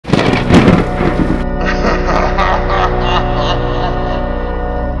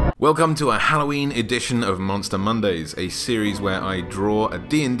Welcome to a Halloween edition of Monster Mondays, a series where I draw a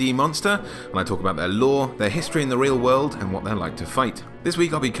D&D monster and I talk about their lore, their history in the real world, and what they're like to fight. This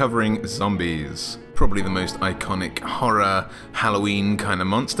week I'll be covering zombies, probably the most iconic horror Halloween kind of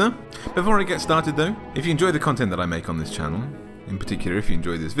monster. Before I get started though, if you enjoy the content that I make on this channel, in particular if you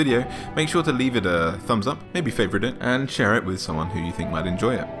enjoy this video, make sure to leave it a thumbs up, maybe favourite it, and share it with someone who you think might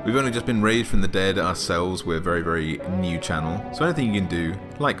enjoy it. We've only just been raised from the dead ourselves, we're a very new channel, so anything you can do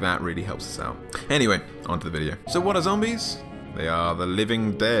like that really helps us out. Anyway, on to the video. So what are zombies? They are the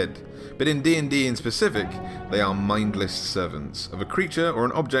living dead. But in D&D in specific, they are mindless servants of a creature or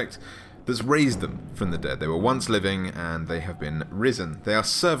an object that's raised them from the dead. They were once living and they have been risen. They are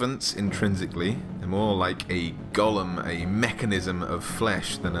servants intrinsically. They're more like a golem, a mechanism of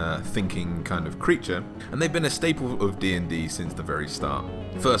flesh than a thinking kind of creature. And they've been a staple of D&D since the very start.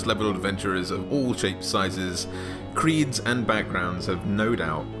 First level adventurers of all shapes, sizes, creeds and backgrounds have no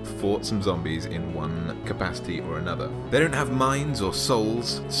doubt fought some zombies in one capacity or another. They don't have minds or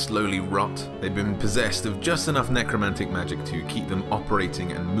souls, slowly rot. They've been possessed of just enough necromantic magic to keep them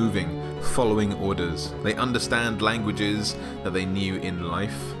operating and moving, following orders. They understand languages that they knew in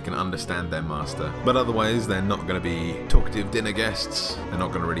life, can understand their master. But otherwise they're not going to be talkative dinner guests. They're not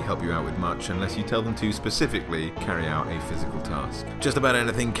going to really help you out with much unless you tell them to specifically carry out a physical task. Just about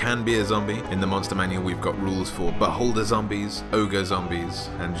anything can be a zombie. In the monster manual we've got rules for beholder zombies, ogre zombies,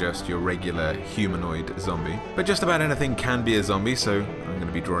 and just your regular humanoid zombie. But just about anything can be a zombie, so I'm going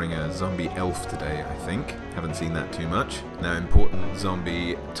to be drawing a zombie elf today, I think. Haven't seen that too much. Now, important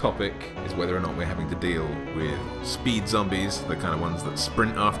zombie topic is whether or not we're having to deal with speed zombies, the kind of ones that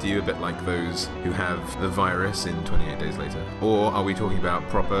sprint after you, a bit like those who have the virus in 28 Days Later. Or are we talking about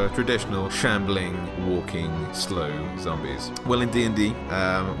proper, traditional, shambling, walking, slow zombies? Well, in D&D,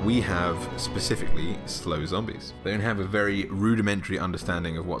 we have specifically slow zombies. They don't have a very rudimentary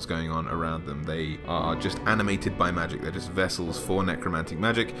understanding of what's going on around them. They are just animated by magic. They're just vessels for necromantic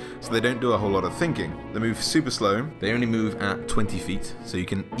magic, so they don't do a whole lot of thinking. They move super slow. They only move at 20 feet, so you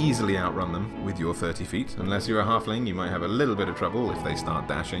can easily outrun them with your 30 feet. Unless you're a halfling, you might have a little bit of trouble if they start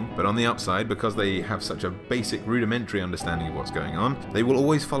dashing. But on the upside, because they have such a basic rudimentary understanding of what's going on, they will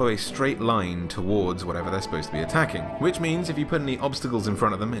always follow a straight line towards whatever they're supposed to be attacking. Which means if you put any obstacles in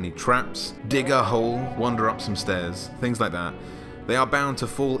front of them, any traps, dig a hole, wander up some stairs, things like that, they are bound to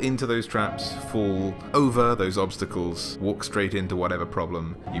fall into those traps, fall over those obstacles, walk straight into whatever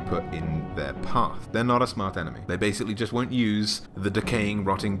problem you put in their path. They're not a smart enemy. They basically just won't use the decaying,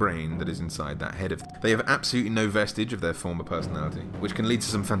 rotting brain that is inside that head of them. They have absolutely no vestige of their former personality, which can lead to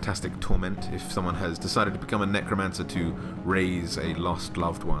some fantastic torment if someone has decided to become a necromancer to raise a lost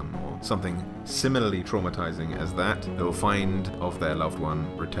loved one or something similarly traumatizing as that. They'll find of their loved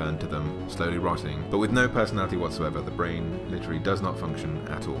one return to them, slowly rotting, but with no personality whatsoever. The brain literally does not function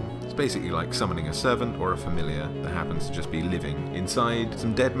at all. It's basically like summoning a servant or a familiar that happens to just be living inside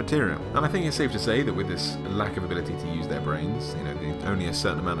some dead material. And I think it's safe to say that with this lack of ability to use their brains, only a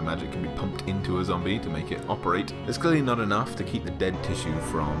certain amount of magic can be pumped into a zombie to make it operate. There's clearly not enough to keep the dead tissue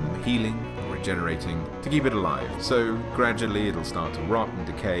from healing or regenerating, to keep it alive. So gradually it'll start to rot and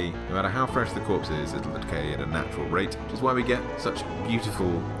decay. No matter how fresh the corpse is, it'll decay at a natural rate, which is why we get such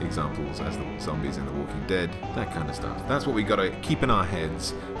beautiful examples as the zombies in The Walking Dead, that kind of stuff. That's what we gotta keep in our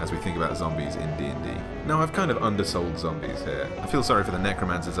heads as we think about zombies in D&D. Now, I've kind of undersold zombies here. I feel sorry for the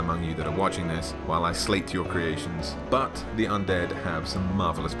necromancers among you that are watching this while I slate your creations, but the undead have some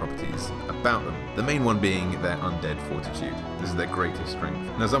marvellous properties about them. The main one being their undead fortitude. This is their greatest strength.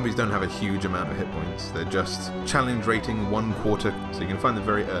 Now, zombies don't have a huge amount of hit points. They're just challenge rating 1/4, so you can find them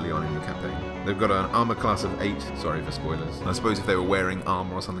very early on in your campaign. They've got an armor class of 8, sorry for spoilers. I suppose if they were wearing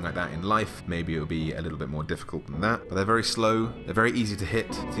armor or something like that in life, maybe it would be a little bit more difficult than that. But they're very slow, they're very easy to hit.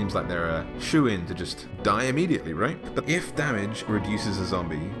 It seems like they're a shoo-in to just die immediately, right? But if damage reduces a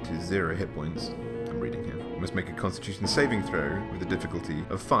zombie to 0 hit points, I'm reading here, you must make a constitution saving throw with a difficulty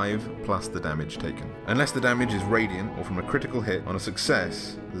of 5 plus the damage taken. Unless the damage is radiant or from a critical hit, on a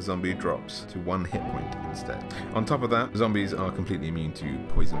success, the zombie drops to 1 hit point instead. On top of that, zombies are completely immune to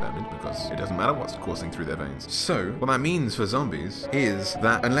poison damage because it doesn't matter what's coursing through their veins. So, what that means for zombies is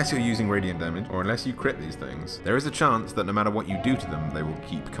that unless you're using radiant damage, or unless you crit these things, there is a chance that no matter what you do to them, they will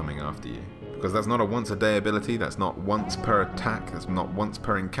keep coming after you. Because that's not a once a day ability, that's not once per attack, that's not once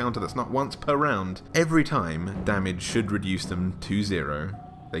per encounter, that's not once per round. Every time damage should reduce them to 0,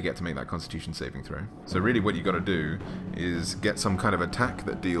 they get to make that constitution saving throw. So really what you got to do is get some kind of attack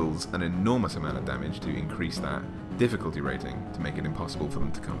that deals an enormous amount of damage to increase that difficulty rating to make it impossible for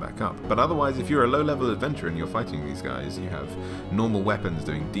them to come back up. But otherwise, if you're a low-level adventurer and you're fighting these guys, you have normal weapons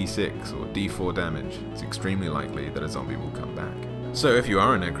doing D6 or D4 damage, it's extremely likely that a zombie will come back. So if you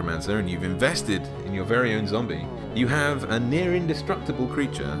are a necromancer and you've invested in your very own zombie, you have a near indestructible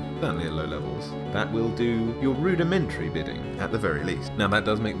creature, certainly at low levels, that will do your rudimentary bidding, at the very least. Now that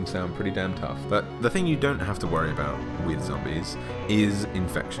does make them sound pretty damn tough, but the thing you don't have to worry about with zombies is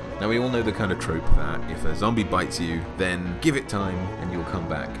infection. Now we all know the kind of trope that if a zombie bites you, then give it time and you'll come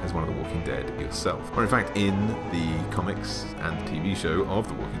back as one of the Walking Dead yourself. Or in fact, in the comics and the TV show of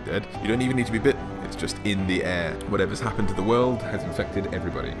The Walking Dead, you don't even need to be bitten. It's just in the air. Whatever's happened to the world has infected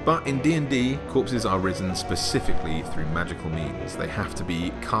everybody. But in D&D, corpses are risen specifically through magical means. They have to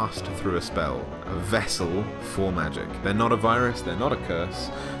be cast through a spell, a vessel for magic. They're not a virus, they're not a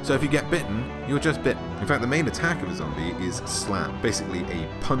curse, so if you get bitten, you're just bitten. In fact, the main attack of a zombie is slam. Basically a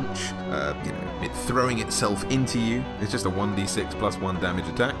punch, it throwing itself into you. It's just a 1d6 plus 1 damage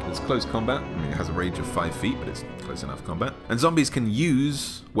attack. It's close combat. I mean, it has a range of 5 feet, but it's close enough combat. And zombies can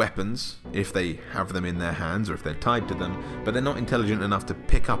use weapons if they have them in their hands or if they're tied to them, but they're not intelligent enough to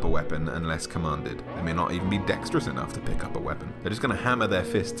pick up a weapon unless commanded. They may not even be dexterous enough to pick up a weapon. They're just going to hammer their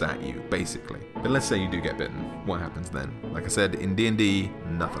fists at you, basically. But let's say you do get bitten. What happens then? Like I said, in D&D,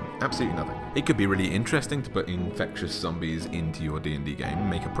 nothing. Absolutely nothing. It could be really interesting to put infectious zombies into your D&D game,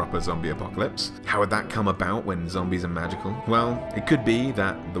 make a proper zombie apocalypse. How would that come about when zombies are magical? Well, it could be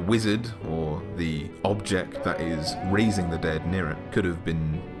that the wizard or the object that is raising the dead near it could have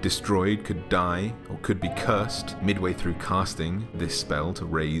been destroyed, could die, or could be cursed midway through casting this spell to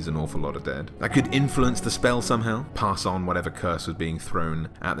raise an awful lot of dead. That could influence the spell somehow, pass on whatever curse was being thrown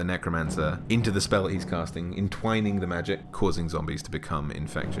at the necromancer into the spell he's casting, entwining the magic, causing zombies to become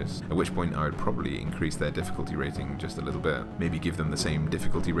infectious. At which point I would probably increase their difficulty rating just a little bit. Maybe give them the same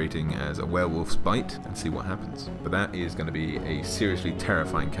difficulty rating as a werewolf's bite and see what happens. But that is going to be a seriously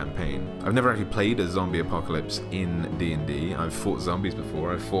terrifying campaign. I've never actually played a zombie apocalypse in D&D. I've fought zombies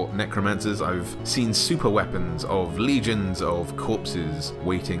before, I've fought necromancers, I've seen super weapons of legions of corpses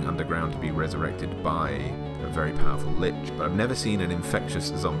waiting underground to be resurrected by a very powerful lich, but I've never seen an infectious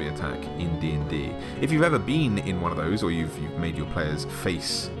zombie attack in D&D. If you've ever been in one of those, or you've made your players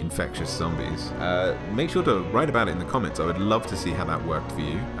face infectious zombies, make sure to write about it in the comments. I would love to see how that worked for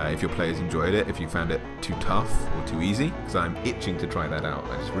you, if your players enjoyed it, if you found it too tough or too easy, because I'm itching to try that out.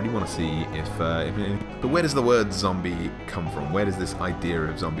 I just really want to see if but where does the word zombie come from? Where does this idea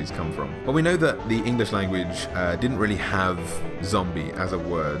of zombies come from? Well, we know that the English language didn't really have zombie as a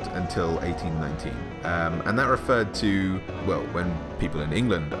word until 1819. And that referred to, well, when people in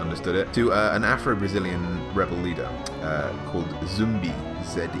England understood it, to an Afro-Brazilian rebel leader called Zumbi,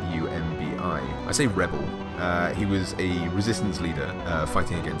 Z-U-M-B-I. I say rebel. He was a resistance leader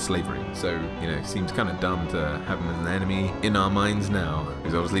fighting against slavery. So, seems kind of dumb to have him as an enemy in our minds now. He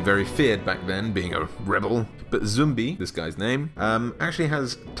was obviously very feared back then, being a rebel. But Zumbi, this guy's name, actually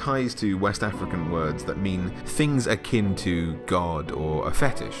has ties to West African words that mean things akin to God or a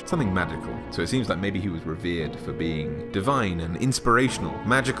fetish, something magical. So it seems like maybe he was revered for being divine and inspirational,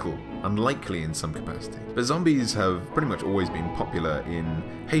 magical, unlikely in some capacity. But zombies have pretty much always been popular in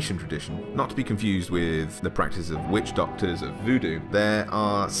Haitian tradition, not to be confused with the practice of witch doctors of voodoo. There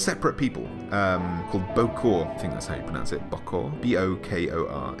are separate people called Bokor, I think that's how you pronounce it, Bokor,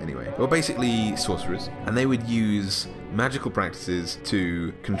 B-O-K-O-R, anyway. They were basically sorcerers, and they would use magical practices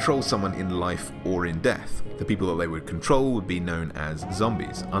to control someone in life or in death. The people that they would control would be known as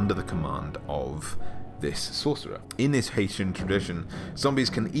zombies, under the command of this sorcerer. In this Haitian tradition, zombies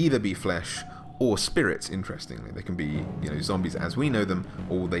can either be flesh or spirits, interestingly. They can be, zombies as we know them,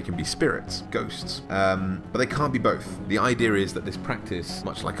 or they can be spirits, ghosts. But they can't be both. The idea is that this practice,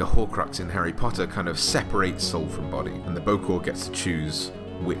 much like a Horcrux in Harry Potter, kind of separates soul from body, and the Bokor gets to choose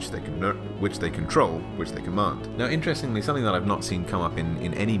which they control, which they command. Now, interestingly, something that I've not seen come up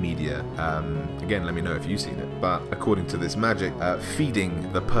in any media, again, let me know if you've seen it, but according to this magic,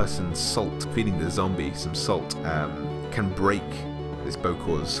 feeding the person salt, feeding the zombie some salt, can break this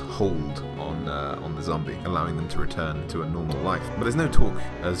Bokor's hold on the zombie, allowing them to return to a normal life. But there's no talk,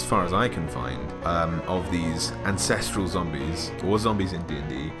 as far as I can find, of these ancestral zombies, or zombies in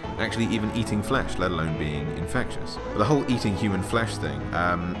D&D, actually even eating flesh, let alone being infectious. But the whole eating human flesh thing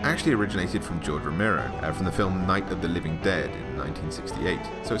actually originated from George Romero, from the film Night of the Living Dead in 1968.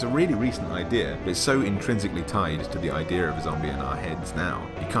 So it's a really recent idea, but it's so intrinsically tied to the idea of a zombie in our heads now,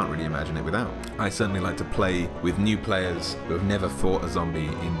 you can't really imagine it without. I certainly like to play with new players who have never fought a zombie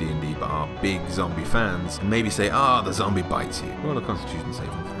in D&D but are big zombie fans, and maybe say, the zombie bites you. Roll a Constitution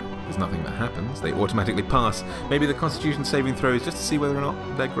saving throw. There's nothing that happens. They automatically pass. Maybe the Constitution saving throw is just to see whether or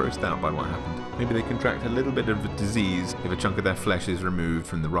not they're grossed out by what happened. Maybe they contract a little bit of a disease. If a chunk of their flesh is removed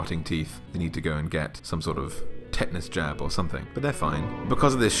from the rotting teeth, they need to go and get some sort of tetanus jab or something. But they're fine.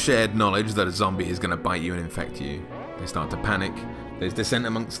 Because of this shared knowledge that a zombie is going to bite you and infect you, They start to panic. There's dissent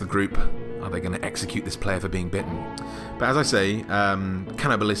amongst the group. Are they going to execute this player for being bitten? But as I say,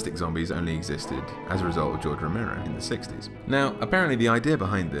 cannibalistic zombies only existed as a result of George Romero in the 60s. Now, apparently the idea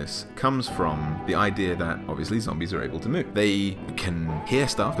behind this comes from the idea that obviously zombies are able to move. They can hear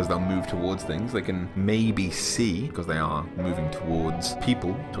stuff because they'll move towards things. They can maybe see because they are moving towards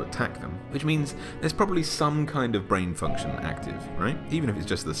people to attack them, which means there's probably some kind of brain function active, right? Even if it's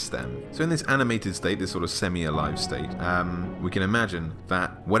just the stem. So in this animated state, this sort of semi-alive state, we can imagine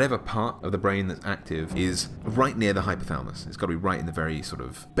that whatever part of the brain that's active is right near the hypothalamus. It's got to be right in the very sort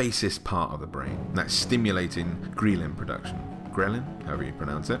of basest part of the brain. And that's stimulating ghrelin production. Ghrelin, however you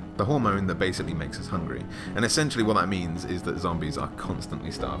pronounce it, the hormone that basically makes us hungry. And essentially what that means is that zombies are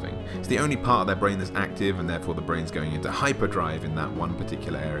constantly starving. It's the only part of their brain that's active, and therefore the brain's going into hyperdrive in that one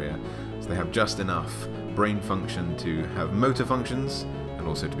particular area. So they have just enough brain function to have motor functions, and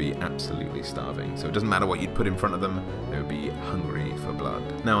also to be absolutely starving. So it doesn't matter what you'd put in front of them, they would be hungry for blood.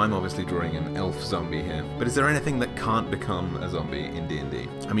 Now I'm obviously drawing an elf zombie here, but is there anything that can't become a zombie in D&D?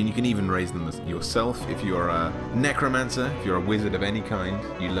 I mean, you can even raise them as yourself. If you're a necromancer, if you're a wizard of any kind,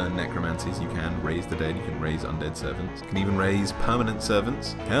 you learn necromancies, you can raise the dead, you can raise undead servants, you can even raise permanent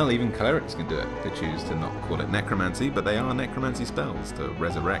servants. Hell, even clerics can do it. They choose to not call it necromancy, but they are necromancy spells to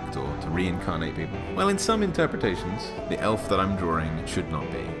resurrect or to reincarnate people. Well, in some interpretations, the elf that I'm drawing should not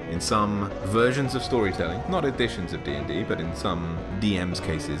be. In some versions of storytelling, not editions of D&D, but in some DM's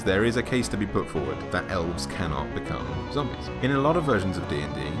cases, there is a case to be put forward that elves cannot become zombies. In a lot of versions of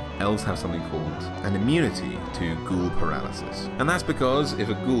D&D, elves have something called an immunity to ghoul paralysis. And that's because if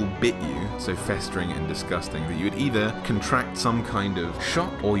a ghoul bit you, so festering and disgusting, that you would either contract some kind of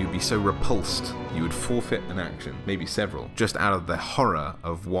shock, or you'd be so repulsed you would forfeit an action, maybe several, just out of the horror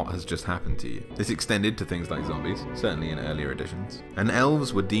of what has just happened to you. This extended to things like zombies, certainly in earlier editions. And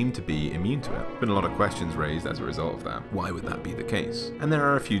elves were deemed to be immune to it. Been a lot of questions raised as a result of that. Why would that be the case? And there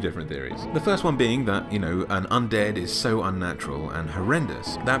are a few different theories. The first one being that, you know, an undead is so unnatural and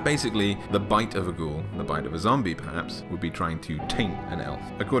horrendous that basically the bite of a ghoul, the bite of a zombie perhaps, would be trying to taint an elf.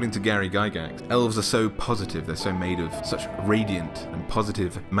 According to Gary Gygax, elves are so positive, they're so made of such radiant and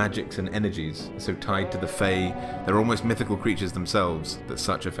positive magics and energies, so tied to the Fae, they're almost mythical creatures themselves, that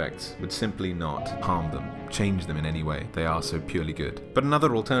such effects would simply not harm them, change them in any way. They are so purely good. But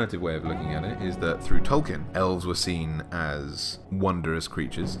another alternative way of looking at it is that through Tolkien, elves were seen as wondrous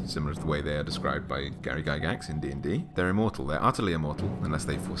creatures, similar to the way they are described by Gary Gygax in D&D. They're immortal, they're utterly immortal, unless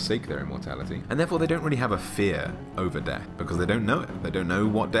they forsake their immortality, and therefore they don't really have a fear over death, because they don't know it. They don't know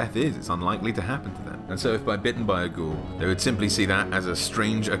what death is. It's unlikely to happen to them. And so if bitten by a ghoul, they would simply see that as a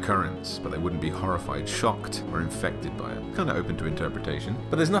strange occurrence, but they wouldn't be horrified, shocked, or infected by it. Kind of open to interpretation.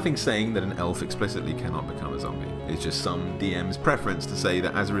 But there's nothing saying that an elf explicitly cannot become a zombie. It's just some DM's preference to say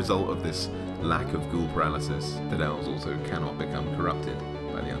that as a result of this lack of ghoul paralysis, that elves also cannot become corrupted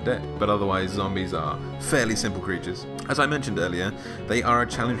by the undead. But otherwise, zombies are fairly simple creatures. As I mentioned earlier, they are a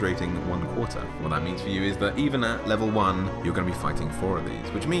challenge rating 1/4. What that means for you is that even at level 1, you're going to be fighting 4 of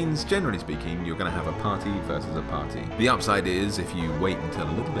these, which means, generally speaking, you're going to have a party versus a party. The upside is, if you wait until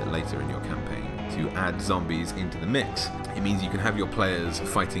a little bit later in your campaign to add zombies into the mix, it means you can have your players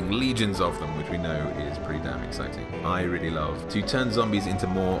fighting legions of them, which we know is pretty damn exciting. I really love to turn zombies into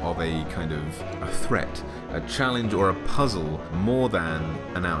more of a kind of a threat, a challenge or a puzzle more than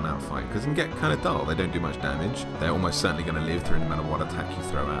an out-and-out fight, because it can get kind of dull. They don't do much damage. They're almost certainly going to live through no matter what attack you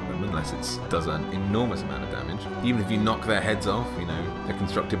throw at them, unless it does an enormous amount of damage. Even if you knock their heads off, you know, they're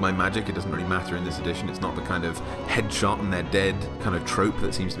constructed by magic. It doesn't really matter in this edition. It's not the kind of headshot and they're dead kind of trope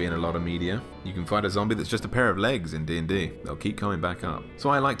that seems to be in a lot of media. You can fight a zombie that's just a pair of legs in D&D. They'll keep coming back up. So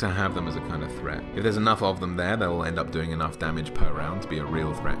I like to have them as a kind of threat. If there's enough of them there, they'll end up doing enough damage per round to be a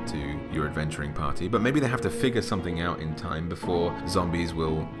real threat to your adventuring party. But maybe they have to figure something out in time before zombies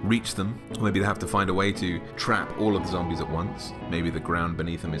will reach them. Or maybe they have to find a way to trap all of the zombies at once. Maybe the ground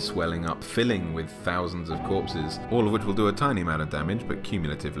beneath them is swelling up, filling with thousands of corpses, all of which will do a tiny amount of damage, but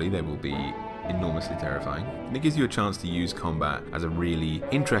cumulatively they will be enormously terrifying. And it gives you a chance to use combat as a really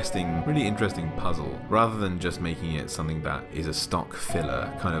interesting puzzle, rather than just making it something that is a stock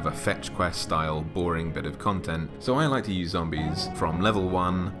filler, kind of a fetch quest style boring bit of content. So I like to use zombies from level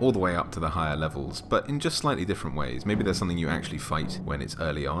 1 all the way up to the higher levels, but in just slightly different ways. Maybe there's something you actually fight when it's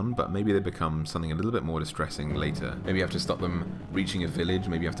early on, but maybe they become something a little bit more distressing later. Maybe you have to stop them reaching a village,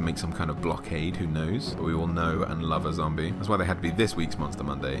 maybe you have to make some kind of blockade, who knows? But we all know and love a zombie. That's why they had to be this week's Monster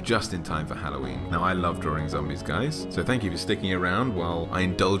Monday, just in time for Halloween. Halloween. Now, I love drawing zombies, guys, so thank you for sticking around while I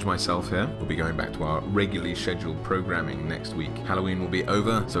indulge myself here. We'll be going back to our regularly scheduled programming next week. Halloween will be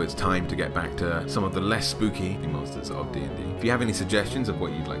over, so it's time to get back to some of the less spooky monsters of D&D. If you have any suggestions of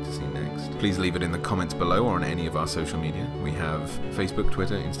what you'd like to see next, please leave it in the comments below or on any of our social media. We have Facebook,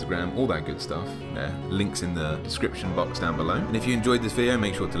 Twitter, Instagram, all that good stuff there. Links in the description box down below. And if you enjoyed this video,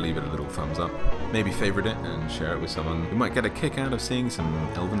 make sure to leave it a little thumbs up. Maybe favorite it and share it with someone who might get a kick out of seeing some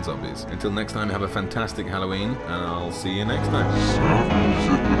elven zombies. Until next time, have a fantastic Halloween, and I'll see you next time.